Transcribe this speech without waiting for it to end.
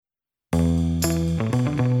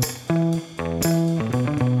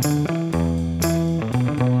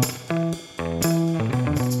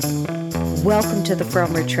welcome to the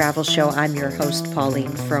Fromer Travel Show. I'm your host,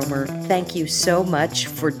 Pauline Fromer. Thank you so much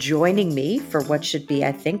for joining me for what should be,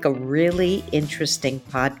 I think, a really interesting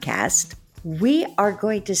podcast. We are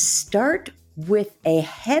going to start with a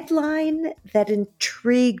headline that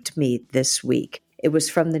intrigued me this week. It was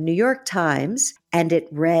from the New York Times, and it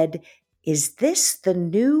read, "Is this the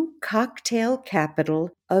new cocktail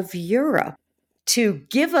capital of Europe?" To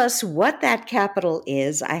give us what that capital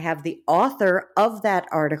is, I have the author of that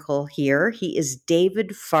article here. He is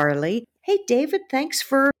David Farley. Hey, David, thanks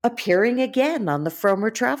for appearing again on the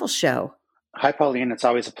Fromer Travel Show. Hi, Pauline. It's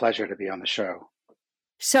always a pleasure to be on the show.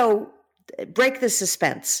 So, break the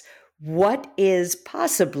suspense. What is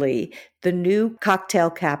possibly the new cocktail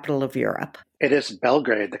capital of Europe? It is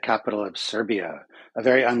Belgrade, the capital of Serbia, a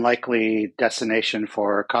very unlikely destination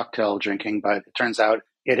for cocktail drinking, but it turns out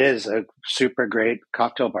it is a super great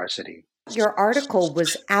cocktail bar city. Your article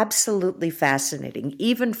was absolutely fascinating,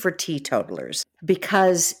 even for teetotalers,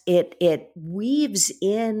 because it weaves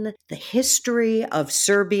in the history of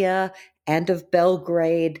Serbia and of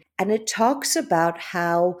Belgrade, and it talks about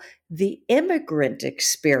how the immigrant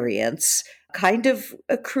experience kind of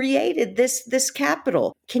created this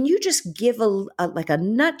capital. Can you just give a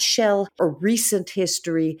nutshell or recent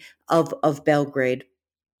history of Belgrade?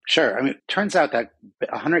 Sure. I mean, it turns out that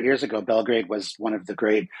 100 years ago, Belgrade was one of the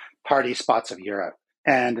great party spots of Europe.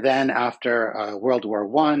 And then after World War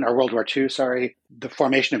I, or World War II, sorry, the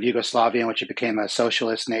formation of Yugoslavia, in which it became a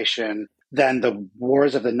socialist nation, then the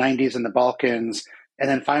wars of the 90s in the Balkans, and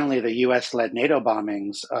then finally the US-led NATO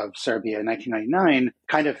bombings of Serbia in 1999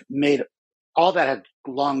 kind of made all that had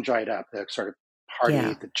long dried up, the sort of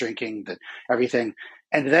party, the drinking, the everything.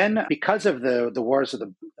 And then because of the wars of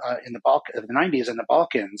the 90s in the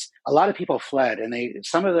Balkans, a lot of people fled, and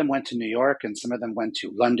some of them went to New York and some of them went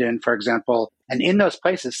to London, for example. And in those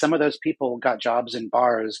places, some of those people got jobs in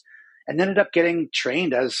bars and ended up getting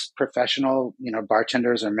trained as professional,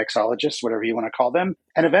 bartenders or mixologists, whatever you want to call them.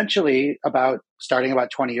 And eventually, starting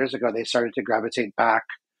about 20 years ago, they started to gravitate back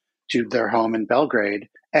to their home in Belgrade.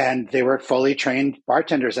 And they were fully trained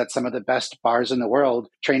bartenders at some of the best bars in the world,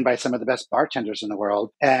 trained by some of the best bartenders in the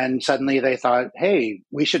world. And suddenly they thought, hey,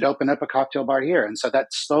 we should open up a cocktail bar here. And so that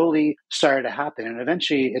slowly started to happen. And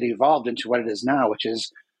eventually it evolved into what it is now, which is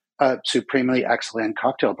a supremely excellent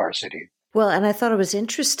cocktail bar city. Well, and I thought it was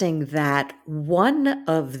interesting that one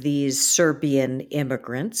of these Serbian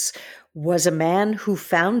immigrants was a man who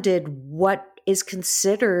founded what is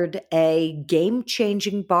considered a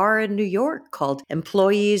game-changing bar in New York called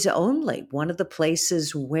Employees Only, one of the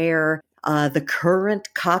places where the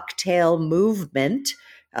current cocktail movement,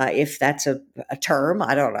 if that's a term,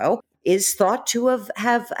 I don't know, is thought to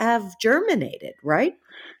have germinated, right?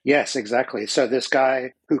 Yes, exactly. So this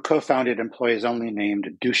guy who co-founded Employees Only,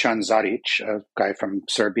 named Dusan Zaric, a guy from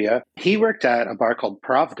Serbia, he worked at a bar called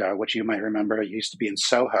Pravda, which you might remember, it used to be in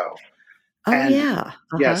Soho. Oh, yeah.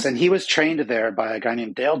 Uh-huh. Yes, and he was trained there by a guy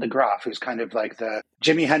named Dale DeGroff, who's kind of like the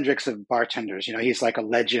Jimi Hendrix of bartenders. He's like a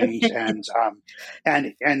legend,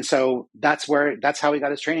 and so that's how he got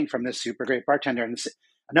his training, from this super great bartender. And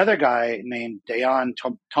another guy named Dejan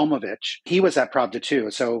Tomovic, he was at Pravda too.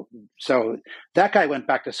 So that guy went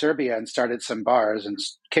back to Serbia and started some bars and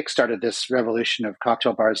kickstarted this revolution of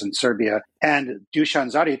cocktail bars in Serbia. And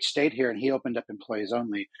Dusan Zaric stayed here and he opened up Employees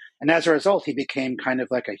Only. And as a result, he became kind of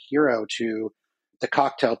like a hero to the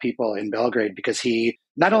cocktail people in Belgrade, because he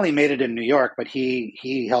not only made it in New York, but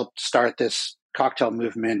he helped start this cocktail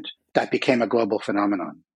movement that became a global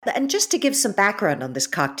phenomenon. And just to give some background on this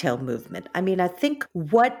cocktail movement, I mean, I think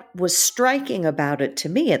what was striking about it, to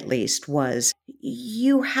me at least, was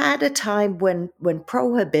you had a time when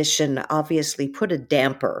Prohibition obviously put a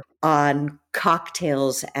damper on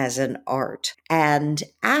cocktails as an art. And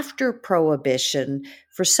after Prohibition,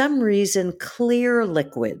 for some reason, clear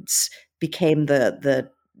liquids became the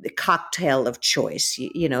cocktail of choice.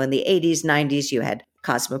 In the 80s, 90s, you had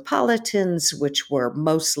cosmopolitans, which were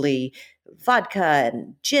mostly vodka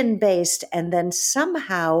and gin based. And then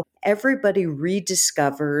somehow everybody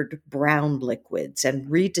rediscovered brown liquids and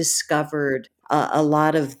rediscovered a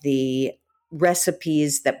lot of the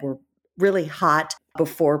recipes that were really hot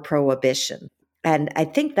before Prohibition. And I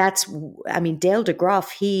think Dale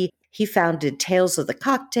DeGroff, he founded Tales of the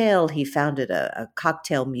Cocktail. He founded a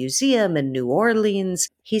cocktail museum in New Orleans.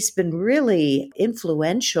 He's been really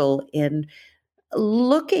influential in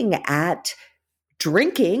looking at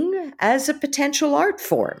drinking as a potential art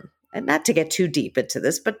form. And not to get too deep into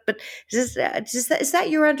this, but is that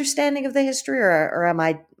your understanding of the history, or am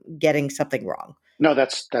I getting something wrong? No,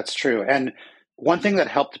 that's true. And one thing that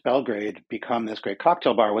helped Belgrade become this great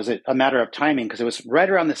cocktail bar was a matter of timing, because it was right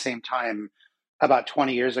around the same time, about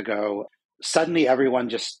 20 years ago, suddenly everyone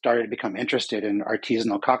just started to become interested in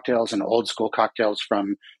artisanal cocktails and old school cocktails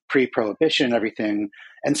from pre-prohibition and everything.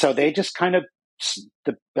 And so they just kind of,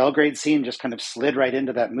 the Belgrade scene just kind of slid right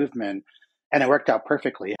into that movement, and it worked out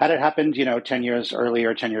perfectly. Had it happened, 10 years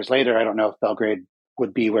earlier, 10 years later, I don't know if Belgrade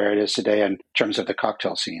would be where it is today in terms of the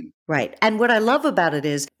cocktail scene. Right. And what I love about it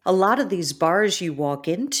is a lot of these bars you walk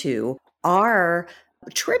into are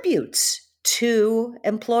tributes to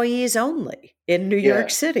employees only in New York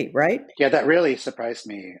Yeah. City, right? Yeah, that really surprised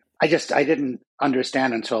me. I didn't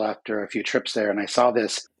understand until after a few trips there, and I saw the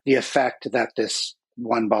effect that this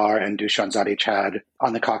one bar and Dushan Zadich had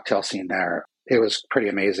on the cocktail scene there. It was pretty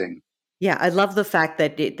amazing. Yeah, I love the fact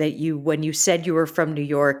that that you, when you said you were from New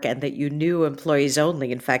York and that you knew employees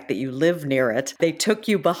only, in fact that you live near it, they took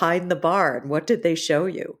you behind the bar. And what did they show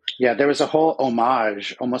you? Yeah, there was a whole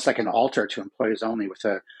homage, almost like an altar to employees only, with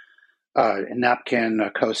a napkin,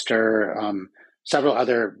 a coaster, several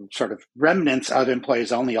other sort of remnants of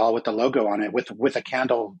employees only, all with the logo on it, with a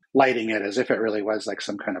candle lighting it as if it really was like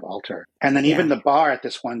some kind of altar. And then even Yeah. the bar at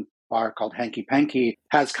this one bar called Hanky Panky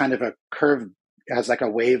has kind of a curve, has like a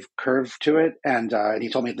wave curve to it. And he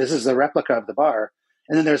told me this is a replica of the bar.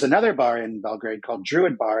 And then there's another bar in Belgrade called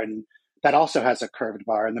Druid Bar, and that also has a curved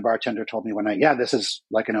bar. And the bartender told me one night, yeah, this is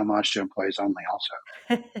like an homage to employees only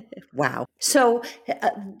also. Wow. So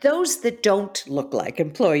those that don't look like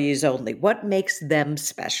employees only, what makes them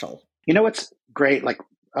special? You know what's great, like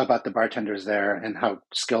about the bartenders there and how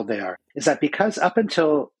skilled they are, is that because up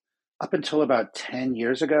until about 10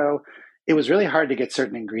 years ago, it was really hard to get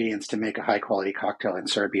certain ingredients to make a high quality cocktail in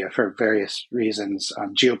Serbia for various reasons,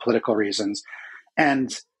 geopolitical reasons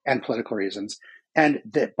and political reasons. And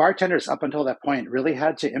the bartenders up until that point really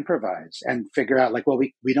had to improvise and figure out like, well,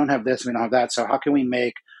 we don't have this, we don't have that. So how can we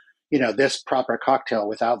make, this proper cocktail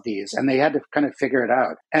without these? And they had to kind of figure it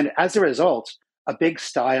out. And as a result, a big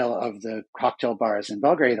style of the cocktail bars in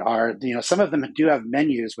Belgrade are, some of them do have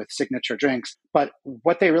menus with signature drinks, but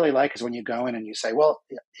what they really like is when you go in and you say, well,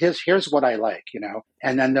 here's what I like,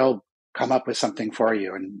 and then they'll come up with something for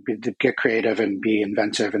you and get creative and be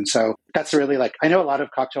inventive. And so that's really like, I know a lot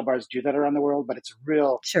of cocktail bars do that around the world, but it's a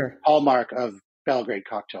real Sure. hallmark of Belgrade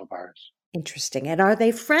cocktail bars. Interesting. And are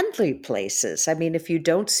they friendly places? I mean, if you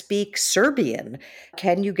don't speak Serbian,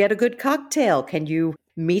 can you get a good cocktail? Can you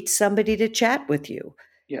meet somebody to chat with you?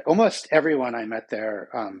 Yeah, almost everyone I met there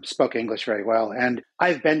spoke English very well. And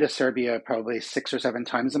I've been to Serbia probably 6 or 7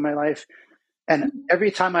 times in my life. And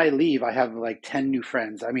every time I leave, I have like 10 new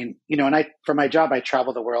friends. I mean, and for my job, I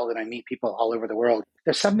travel the world and I meet people all over the world.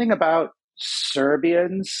 There's something about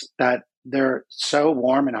Serbians that they're so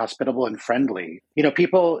warm and hospitable and friendly.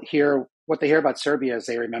 People hear what they hear about Serbia is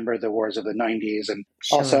they remember the wars of the 90s. And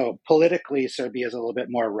Sure. also politically, Serbia is a little bit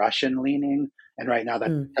more Russian leaning. And right now that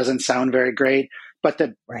Mm, doesn't sound very great. But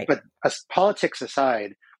right. but politics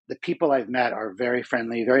aside, the people I've met are very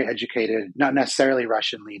friendly, very educated, not necessarily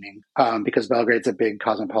Russian leaning, because Belgrade's a big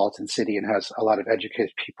cosmopolitan city and has a lot of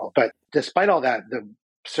educated people. But despite all that, the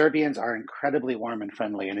Serbians are incredibly warm and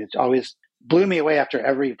friendly. And it always blew me away after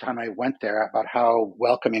every time I went there about how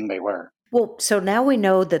welcoming they were. Well, so now we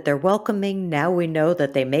know that they're welcoming. Now we know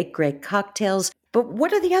that they make great cocktails. But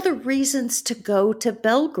what are the other reasons to go to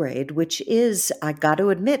Belgrade, which is, I got to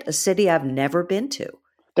admit, a city I've never been to?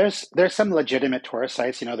 There's some legitimate tourist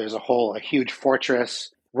sites. There's a huge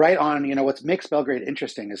fortress right on. What makes Belgrade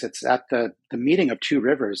interesting is it's at the meeting of two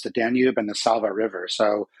rivers, the Danube and the Sava River.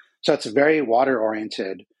 So it's very water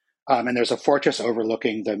oriented. And there's a fortress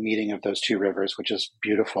overlooking the meeting of those two rivers, which is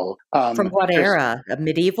beautiful. From what There's era? A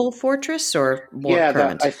medieval fortress or more Yeah,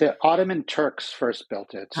 current? the Ottoman Turks first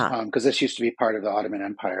built it Ah, because this used to be part of the Ottoman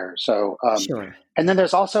Empire. So, sure. and then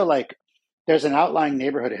there's also there's an outlying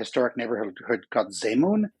neighborhood, a historic neighborhood called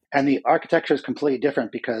Zemun, and the architecture is completely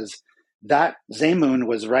different because that Zemun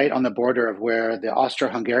was right on the border of where the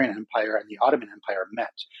Austro-Hungarian Empire and the Ottoman Empire met.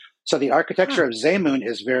 So the architecture Huh. of Zemun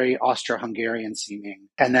is very Austro-Hungarian seeming,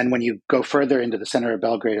 and then when you go further into the center of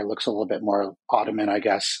Belgrade, it looks a little bit more Ottoman, I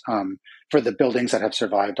guess. For the buildings that have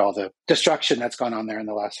survived all the destruction that's gone on there in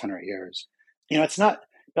the last 100 years. It's not,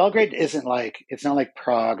 Belgrade it's not like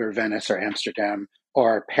Prague or Venice or Amsterdam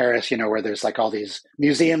or Paris, where there's like all these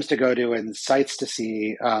museums to go to and sites to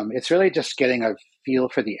see. It's really just getting a feel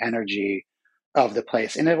for the energy of the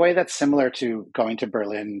place in a way that's similar to going to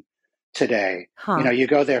Berlin today. Huh. You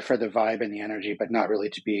go there for the vibe and the energy, but not really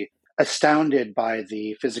to be astounded by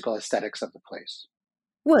the physical aesthetics of the place.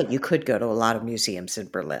 Well, you could go to a lot of museums in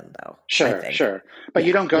Berlin, though, I Sure, think. sure. But you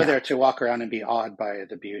Yeah, don't go yeah, there to walk around and be awed by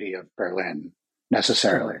the beauty of Berlin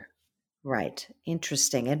necessarily. sure. Right.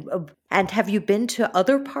 Interesting. And have you been to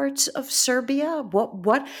other parts of Serbia?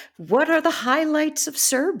 What are the highlights of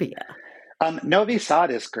Serbia? Novi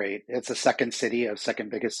Sad is great. It's the second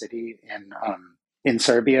biggest city in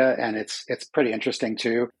Serbia, and it's pretty interesting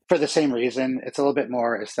too. For the same reason, it's a little bit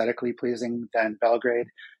more aesthetically pleasing than Belgrade.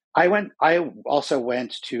 I also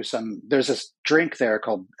went to some. There's this drink there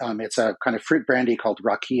called it's a kind of fruit brandy called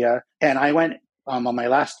rakia, and I went on my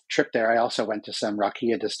last trip there. I also went to some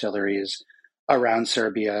rakia distilleries around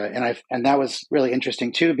Serbia, and that was really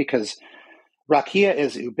interesting too because rakia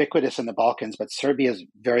is ubiquitous in the Balkans, but Serbia is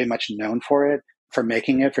very much known for it, for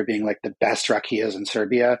making it, for being like the best rakias in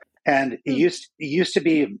Serbia. And it used to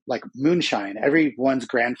be like moonshine. Everyone's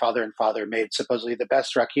grandfather and father made supposedly the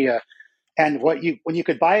best rakia. And when you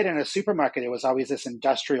could buy it in a supermarket, it was always this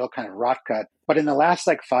industrial kind of rot gut. But in the last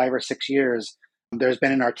like 5 or 6 years, there's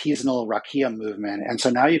been an artisanal rakia movement, and so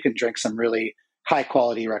now you can drink some really high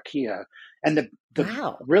quality rakia. And the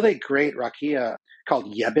Wow. really great rakia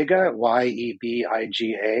called Yebiga,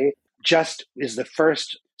 Yebiga, just is the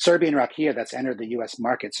first Serbian rakia that's entered the U.S.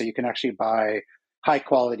 market. So you can actually buy high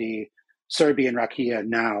quality Serbian rakia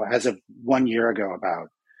now, as of 1 year ago, about.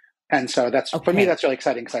 And so for me, Okay. that's really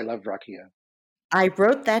exciting because I love rakia. I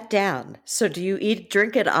wrote that down. So do you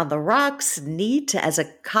drink it on the rocks, neat, as a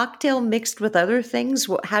cocktail mixed with other things?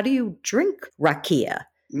 How do you drink rakia?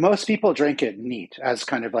 Most people drink it neat as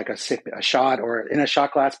kind of like a shot or in a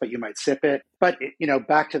shot glass, but you might sip it. But,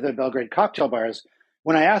 back to the Belgrade cocktail bars,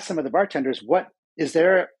 when I asked some of the bartenders, what is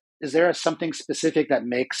there something specific that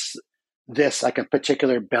makes this like a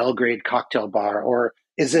particular Belgrade cocktail bar, or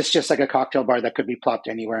is this just like a cocktail bar that could be plopped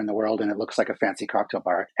anywhere in the world and it looks like a fancy cocktail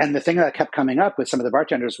bar? And the thing that kept coming up with some of the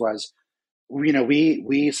bartenders was, we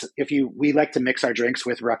like to mix our drinks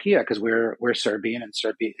with rakia because we're Serbian, and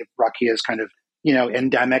rakia is kind of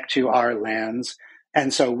endemic to our lands.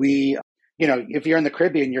 And so if you're in the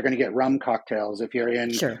Caribbean, you're going to get rum cocktails. If you're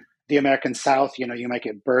in Sure. the American South, you might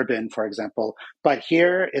get bourbon, for example. But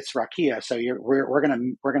here it's rakia. So we're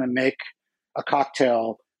gonna make a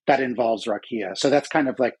cocktail that involves rakia. So that's kind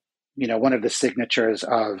of like one of the signatures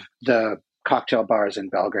of the cocktail bars in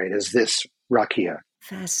Belgrade is this rakia.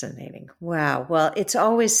 Fascinating. Wow. Well, it's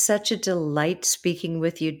always such a delight speaking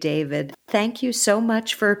with you, David. Thank you so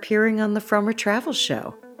much for appearing on the Frommer Travel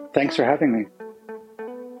Show. Thanks for having me.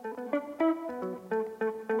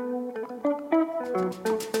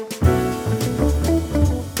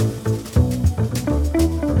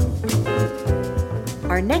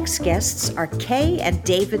 Our next guests are Kay and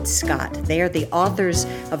David Scott. They are the authors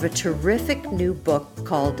of a terrific new book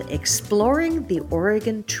called Exploring the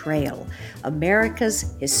Oregon Trail,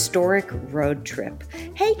 America's Historic Road Trip.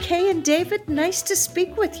 Hey, Kay and David, nice to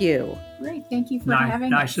speak with you. Great. Thank you for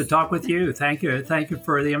having us. Nice to talk with you. Thank you. Thank you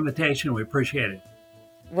for the invitation. We appreciate it.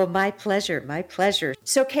 Well, my pleasure, my pleasure.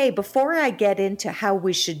 So, Kay, before I get into how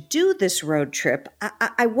we should do this road trip,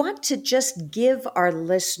 I want to just give our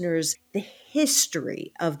listeners the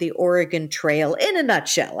history of the Oregon Trail in a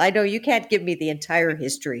nutshell. I know you can't give me the entire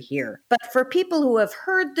history here, but for people who have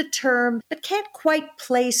heard the term but can't quite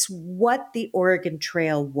place what the Oregon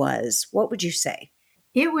Trail was, what would you say?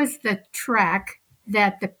 It was the track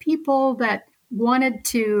that the people that wanted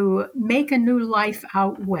to make a new life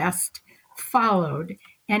out west followed.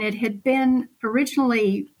 And it had been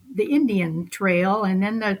originally the Indian Trail, and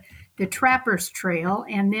then the Trappers Trail,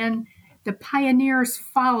 and then the pioneers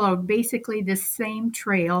followed basically the same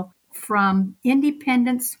trail from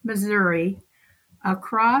Independence, Missouri,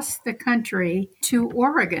 across the country to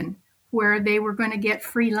Oregon, where they were going to get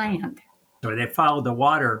free land. So they followed the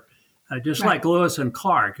water, just like Lewis and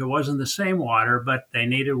Clark. It wasn't the same water, but they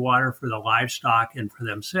needed water for the livestock and for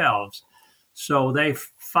themselves. So they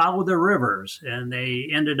followed the rivers, and they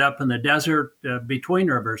ended up in the desert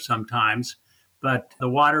between rivers sometimes. But the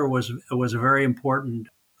water was a very important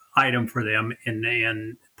item for them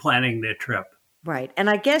in planning the trip. Right. And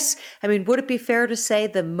would it be fair to say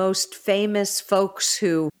the most famous folks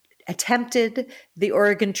who attempted the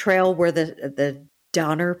Oregon Trail were the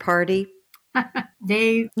Donner Party?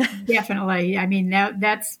 They definitely,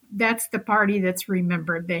 that's the party that's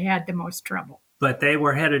remembered. They had the most trouble. But they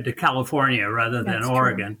were headed to California rather than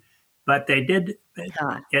Oregon. True. But they did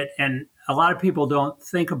it, and a lot of people don't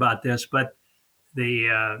think about this, but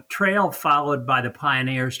the trail followed by the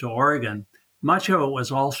pioneers to Oregon, much of it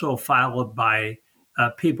was also followed by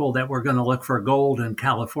people that were going to look for gold in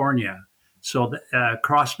California. So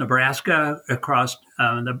across Nebraska, across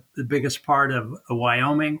the biggest part of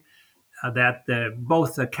Wyoming,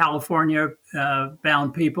 both the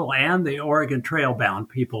California-bound people and the Oregon Trail-bound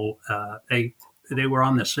people, they were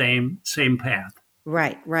on the same path.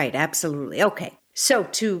 Right, absolutely. Okay. So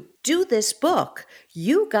to do this book,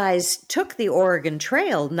 you guys took the Oregon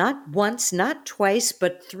Trail not once, not twice,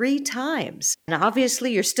 but 3 times. And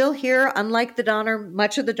obviously you're still here, unlike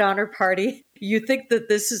much of the Donner Party. You think that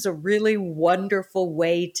this is a really wonderful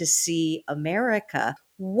way to see America.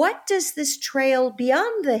 What does this trail,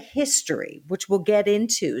 beyond the history, which we'll get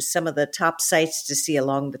into some of the top sites to see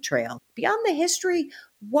along the trail, beyond the history,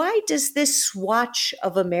 why does this swatch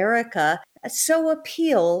of America so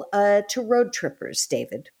appeal to road trippers,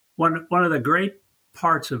 David? One of the great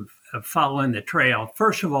parts of following the trail,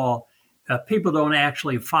 first of all, people don't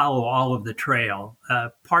actually follow all of the trail.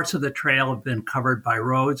 Parts of the trail have been covered by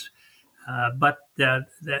roads, but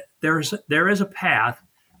there is a path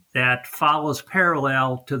that follows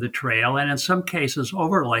parallel to the trail and in some cases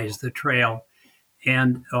overlays the trail.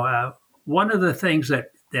 And one of the things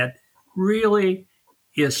that really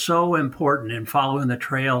is so important in following the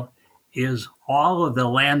trail is all of the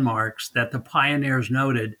landmarks that the pioneers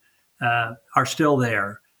noted are still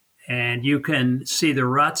there. And you can see the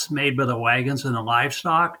ruts made by the wagons and the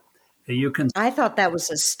livestock. I thought that was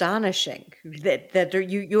astonishing that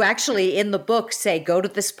you actually in the book say, go to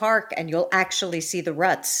this park and you'll actually see the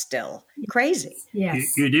ruts still. Crazy.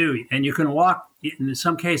 Yes. You do. And you can walk, in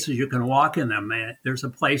some cases you can walk in them. There's a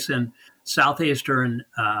place in southeastern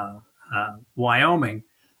Wyoming,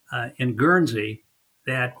 in Guernsey,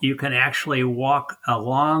 that you can actually walk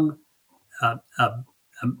along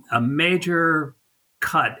a major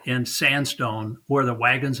cut in sandstone where the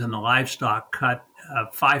wagons and the livestock cut a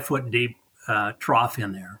 5-foot deep trough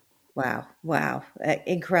in there. Wow.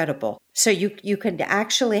 Incredible. So you can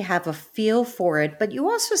actually have a feel for it. But you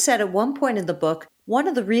also said at one point in the book, one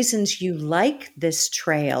of the reasons you like this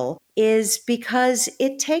trail is because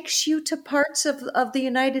it takes you to parts of the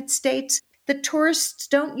United States that tourists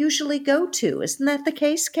don't usually go to. Isn't that the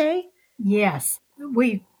case, Kay? Yes.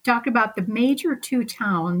 We talked about the major 2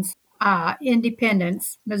 towns.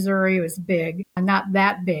 Independence, Missouri was big, not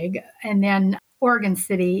that big. And then Oregon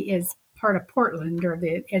City is part of Portland, or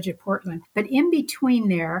the edge of Portland. But in between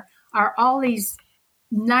there are all these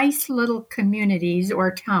nice little communities or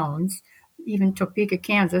towns, even Topeka,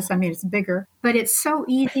 Kansas. I mean, it's bigger, but it's so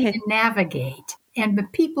easy to navigate. And the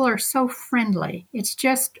people are so friendly. It's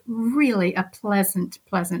just really a pleasant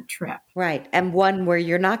trip. Right. And one where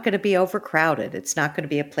you're not going to be overcrowded. It's not going to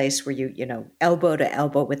be a place where you elbow to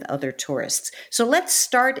elbow with other tourists. So let's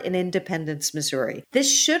start in Independence, Missouri.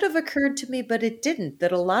 This should have occurred to me, but it didn't,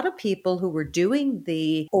 that a lot of people who were doing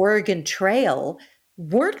the Oregon Trail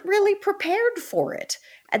weren't really prepared for it.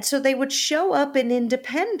 And so they would show up in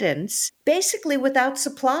Independence basically without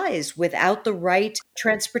supplies, without the right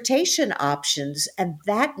transportation options. And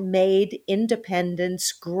that made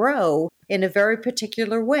Independence grow in a very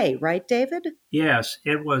particular way, right, David? Yes,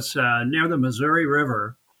 it was near the Missouri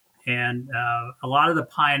River. And a lot of the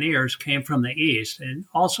pioneers came from the east and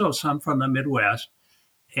also some from the Midwest.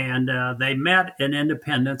 And they met in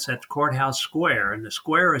Independence at Courthouse Square. And the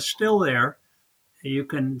square is still there. You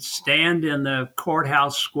can stand in the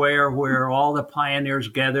courthouse square where all the pioneers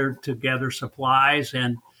gathered to gather supplies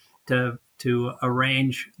and to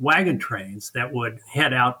arrange wagon trains that would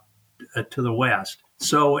head out to the west.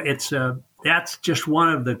 So that's just one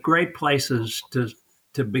of the great places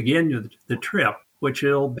to begin the trip, which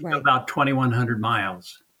will be about 2,100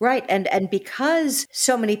 miles. Right. And because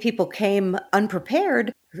so many people came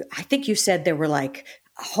unprepared, I think you said there were like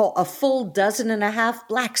a full 12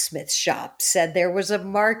 blacksmith shops, and there was a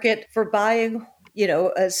market for buying,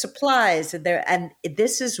 supplies. And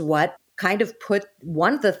this is what kind of put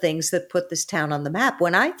one of the things that put this town on the map.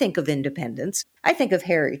 When I think of Independence, I think of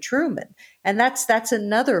Harry Truman. And that's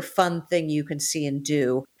another fun thing you can see and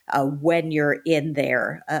do when you're in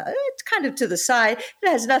there. It's kind of to the side. It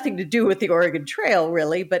has nothing to do with the Oregon Trail,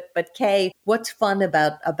 really. But Kay, what's fun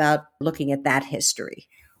about looking at that history?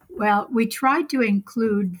 Well, we tried to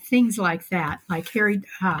include things like that, like Harry,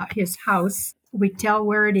 his house. We tell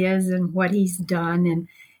where it is and what he's done,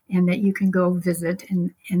 and that you can go visit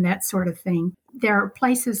and that sort of thing. There are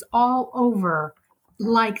places all over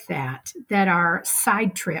like that are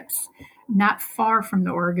side trips, not far from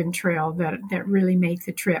the Oregon Trail, that really make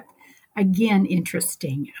the trip, again,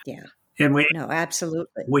 interesting. Yeah. And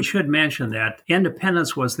absolutely. We should mention that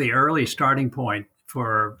Independence was the early starting point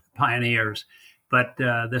for pioneers. But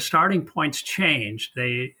the starting points changed.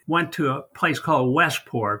 They went to a place called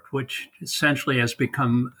Westport, which essentially has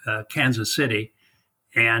become Kansas City.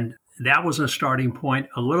 And that was a starting point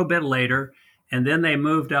a little bit later. And then they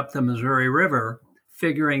moved up the Missouri River,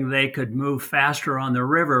 figuring they could move faster on the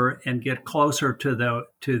river and get closer to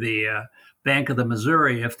the bank of the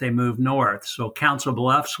Missouri if they moved north. So Council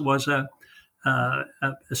Bluffs was a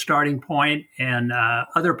a starting point, and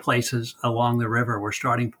other places along the river were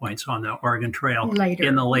starting points on the Oregon Trail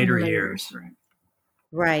in the later years.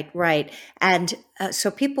 Right. And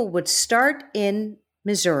so people would start in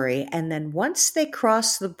Missouri, and then once they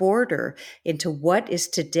cross the border into what is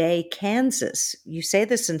today Kansas, you say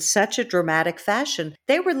this in such a dramatic fashion,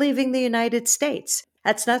 they were leaving the United States.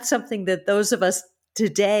 That's not something that those of us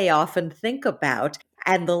today often think about.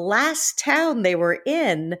 And the last town they were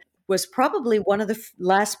in was probably one of the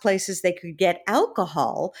last places they could get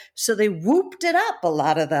alcohol. So they whooped it up, a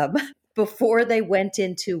lot of them, before they went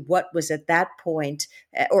into what was at that point,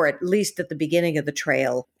 or at least at the beginning of the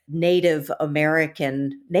trail, Native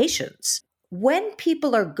American nations. When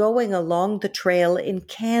people are going along the trail in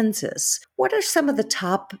Kansas, what are some of the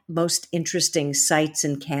top most interesting sites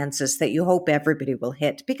in Kansas that you hope everybody will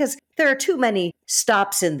hit? Because there are too many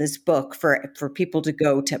stops in this book for people to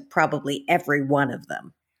go to probably every one of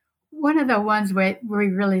them. One of the ones we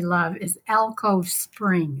really love is Alcove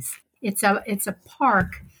Springs. It's a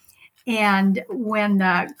park, and when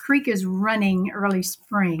the creek is running early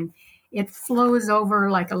spring, it flows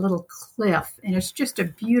over like a little cliff, and it's just a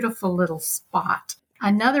beautiful little spot.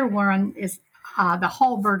 Another one is the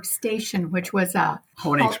Hallberg Station, which was a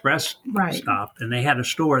Pony Express stop, and they had a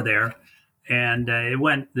store there. And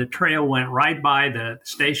the trail went right by the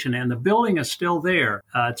station, and the building is still there.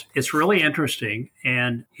 It's really interesting,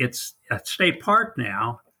 and it's a state park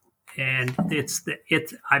now, and it's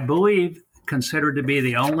I believe considered to be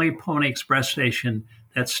the only Pony Express station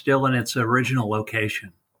that's still in its original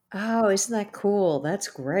location. Oh, isn't that cool? That's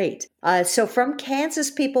great. So from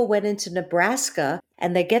Kansas, people went into Nebraska,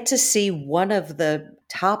 and they get to see one of the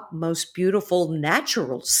top, most beautiful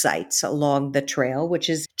natural sites along the trail, which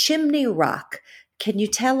is Chimney Rock. Can you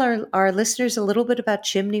tell our listeners a little bit about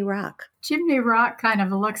Chimney Rock? Chimney Rock kind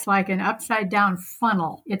of looks like an upside down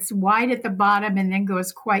funnel. It's wide at the bottom and then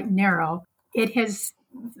goes quite narrow.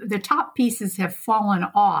 The top pieces have fallen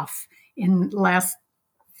off in the last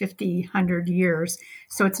 50, 100 years.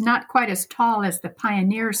 So it's not quite as tall as the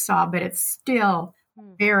pioneers saw, but it's still a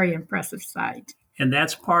very impressive sight. And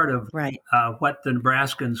that's part of what the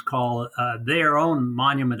Nebraskans call their own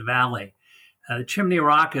Monument Valley. Chimney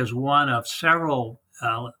Rock is one of several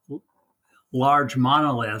large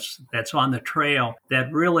monoliths that's on the trail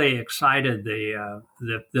that really excited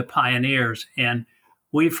the pioneers. And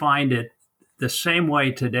we find it the same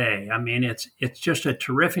way today. I mean, it's just a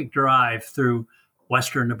terrific drive through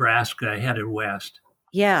western Nebraska headed west.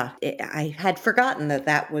 Yeah, I had forgotten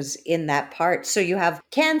that was in that part. So you have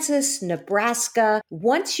Kansas, Nebraska.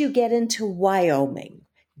 Once you get into Wyoming,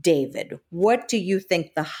 David, what do you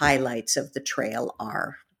think the highlights of the trail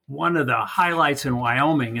are? One of the highlights in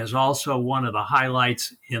Wyoming is also one of the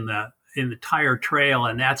highlights in the entire trail,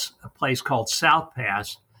 and that's a place called South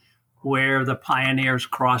Pass, where the pioneers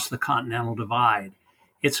crossed the Continental Divide.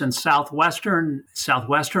 It's in southwestern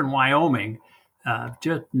Wyoming,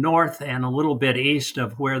 just north and a little bit east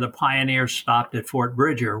of where the pioneers stopped at Fort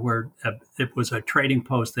Bridger, where it was a trading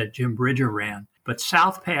post that Jim Bridger ran. But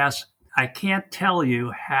South Pass, I can't tell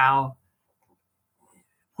you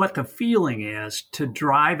what the feeling is to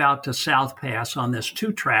drive out to South Pass on this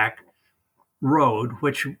 2-track road,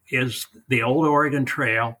 which is the old Oregon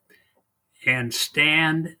Trail, and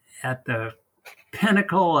stand at the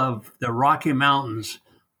pinnacle of the Rocky Mountains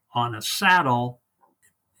on a saddle,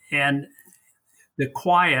 and the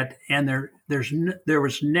quiet, and there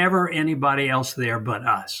was never anybody else there but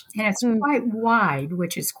us. And it's quite wide,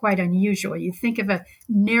 which is quite unusual. You think of a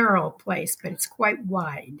narrow place, but it's quite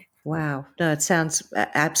wide. Wow. No, it sounds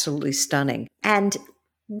absolutely stunning. And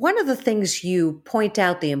one of the things you point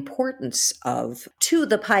out the importance of to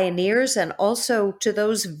the pioneers and also to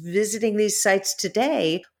those visiting these sites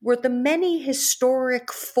today were the many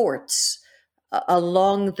historic forts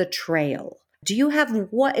along the trail. Do you have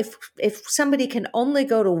what, if somebody can only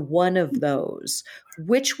go to one of those,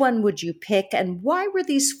 which one would you pick, and why were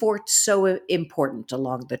these forts so important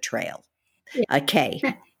along the trail? Kay.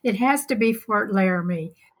 It has to be Fort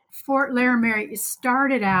Laramie. Fort Laramie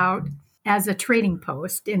started out as a trading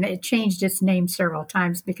post, and it changed its name several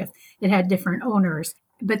times because it had different owners.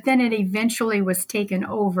 But then it eventually was taken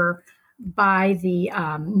over by the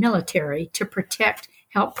military to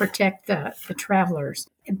help protect the travelers.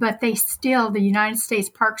 But the United States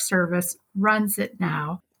Park Service runs it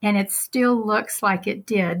now, and it still looks like it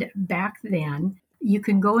did back then. You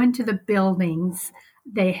can go into the buildings.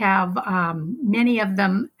 They have, many of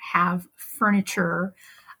them have furniture.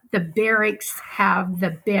 The barracks have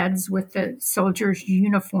the beds with the soldiers'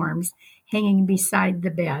 uniforms hanging beside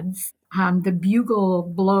the beds. The bugle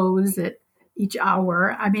blows at each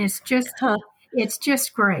hour. I mean, it's just, It's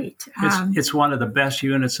just great. It's one of the best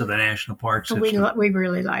units of the national park system. We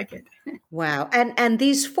really like it. Wow. And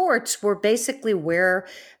these forts were basically where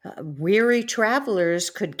weary travelers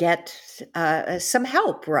could get some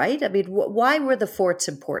help, right? I mean, why were the forts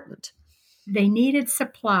important? They needed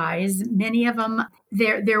supplies. Many of them,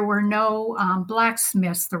 there were no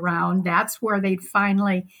blacksmiths around. That's where they'd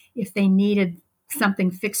finally, if they needed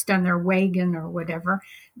something fixed on their wagon or whatever,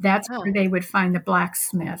 that's where they would find the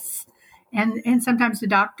blacksmiths. And sometimes the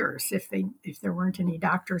doctors, if there weren't any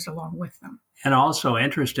doctors along with them. And also,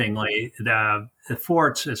 interestingly, the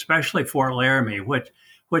forts, especially Fort Laramie,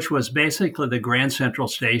 which was basically the Grand Central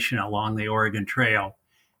Station along the Oregon Trail,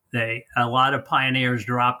 a lot of pioneers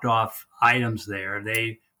dropped off items there.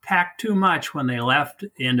 They packed too much when they left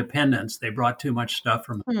Independence. They brought too much stuff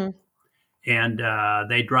from home. And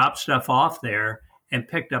they dropped stuff off there and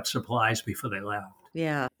picked up supplies before they left.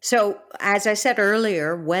 Yeah. So, as I said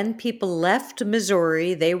earlier, when people left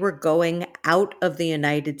Missouri, they were going out of the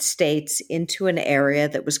United States into an area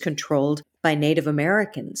that was controlled by Native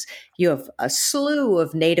Americans. You have a slew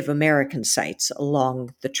of Native American sites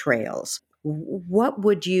along the trails. What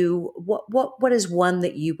is one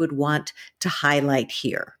that you would want to highlight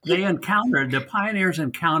here? The pioneers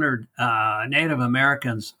encountered Native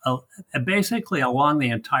Americans basically along the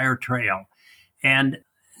entire trail. And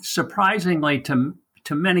surprisingly to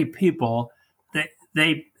many people,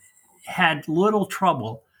 they had little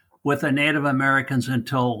trouble with the Native Americans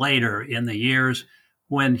until later in the years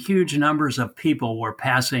when huge numbers of people were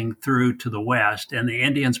passing through to the west, and the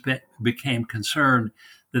Indians became concerned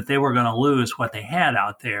that they were going to lose what they had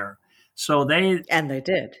out there. So they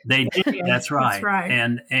did. They did. That's right. That's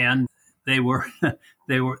right. And they were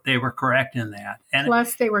they were correct in that. And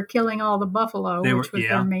plus, they were killing all the buffalo, which was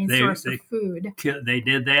their main source of food. They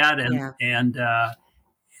did that, and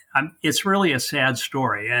it's really a sad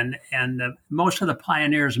story. And most of the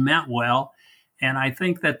pioneers meant well, and I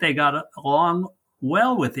think that they got along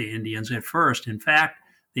well with the Indians at first. In fact,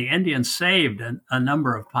 the Indians saved a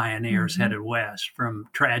number of pioneers headed west from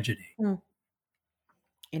tragedy.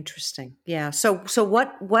 Interesting. Yeah. So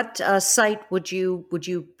what site would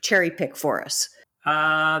you cherry pick for us?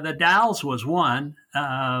 The Dalles was one.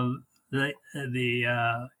 The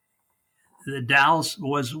Dalles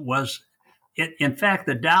was it. In fact,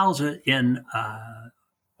 the Dalles in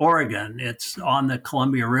Oregon. It's on the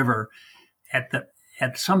Columbia River.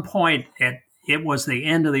 At some point, it was the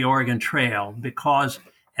end of the Oregon Trail because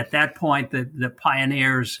at that point the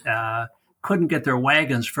pioneers couldn't get their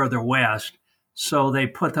wagons further west. So they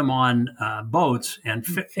put them on boats and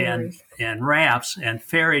rafts and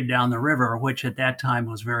ferried down the river, which at that time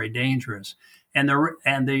was very dangerous. And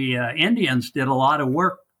the Indians did a lot of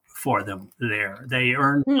work for them there. They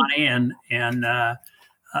earned money and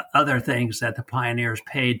other things that the pioneers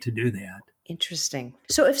paid to do that. Interesting.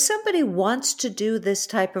 So if somebody wants to do this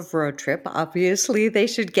type of road trip, obviously they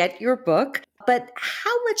should get your book. But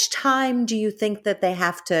how much time do you think that they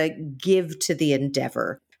have to give to the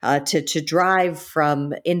endeavor? To drive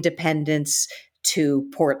from Independence to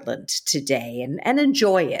Portland today and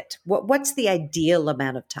enjoy it? What's the ideal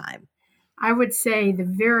amount of time? I would say the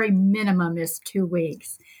very minimum is 2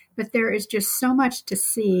 weeks. But there is just so much to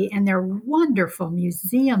see, and there are wonderful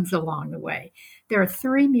museums along the way. There are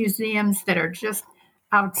 3 museums that are just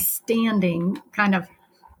outstanding, kind of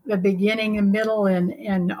the beginning, the middle,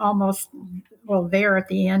 and almost, there at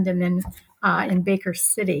the end, and then in Baker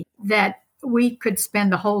City, that we could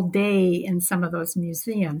spend the whole day in some of those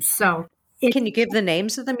museums. So, can you give the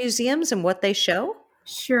names of the museums and what they show?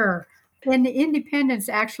 Sure. In Independence,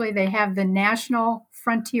 actually, they have the National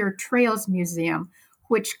Frontier Trails Museum,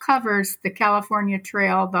 which covers the California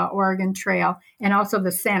Trail, the Oregon Trail, and also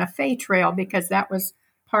the Santa Fe Trail, because that was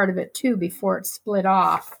part of it too before it split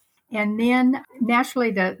off. And then naturally,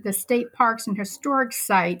 the state parks and historic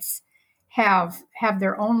sites have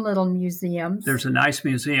their own little museums. There's a nice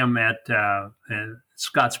museum at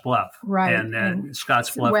Scotts Bluff, right? And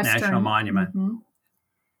Scotts Bluff Western National Monument.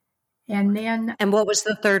 Mm-hmm. And what was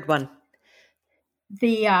the third one?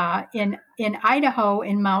 The in Idaho,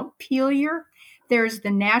 in Mount Pelier, there's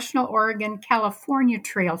the National Oregon California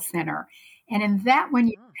Trail Center, and in that one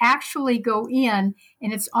you actually go in,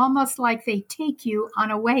 and it's almost like they take you on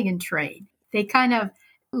a wagon train. They kind of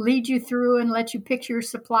lead you through and let you pick your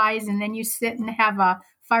supplies, and then you sit and have a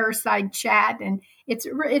fireside chat, and it's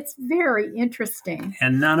very interesting.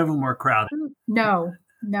 And none of them were crowded. No,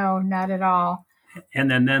 not at all.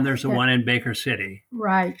 And then there's the one in Baker City,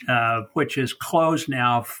 right? Which is closed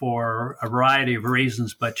now for a variety of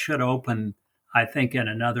reasons, but should open I think, in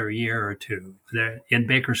another year or two. In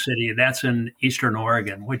Baker City, that's in Eastern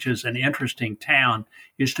Oregon, which is an interesting town.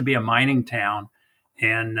 Used to be a mining town,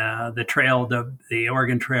 and the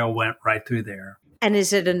Oregon Trail went right through there. And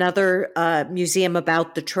is it another museum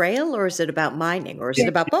about the trail, or is it about mining, or is it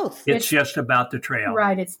about both? It's just about the trail.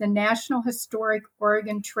 Right. It's the National Historic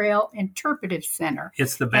Oregon Trail Interpretive Center.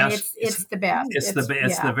 It's the best. It's the best. It's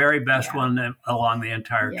the very best one along the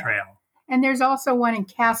entire trail. And there's also one in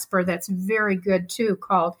Casper that's very good, too,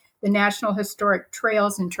 called the National Historic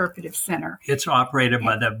Trails Interpretive Center. It's operated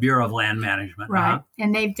by the Bureau of Land Management. Right. Huh?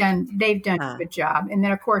 And they've done a good job. And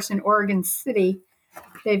then, of course, in Oregon City,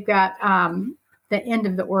 they've got the End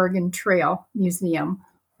of the Oregon Trail Museum,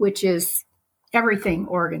 which is everything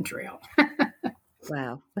Oregon Trail.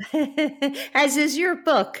 Wow. As is your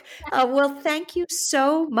book. Well, thank you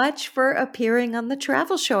so much for appearing on the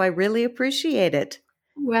travel show. I really appreciate it.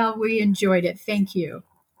 Well, we enjoyed it. Thank you.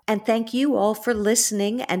 And thank you all for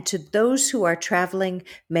listening. And to those who are traveling,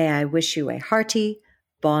 may I wish you a hearty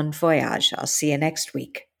bon voyage. I'll see you next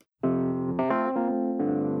week.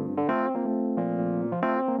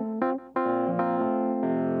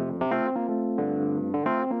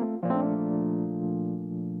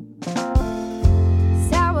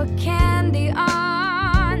 Sour candy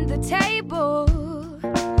on the table,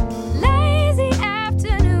 lazy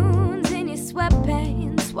afternoons in your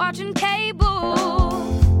sweatpants watching cable.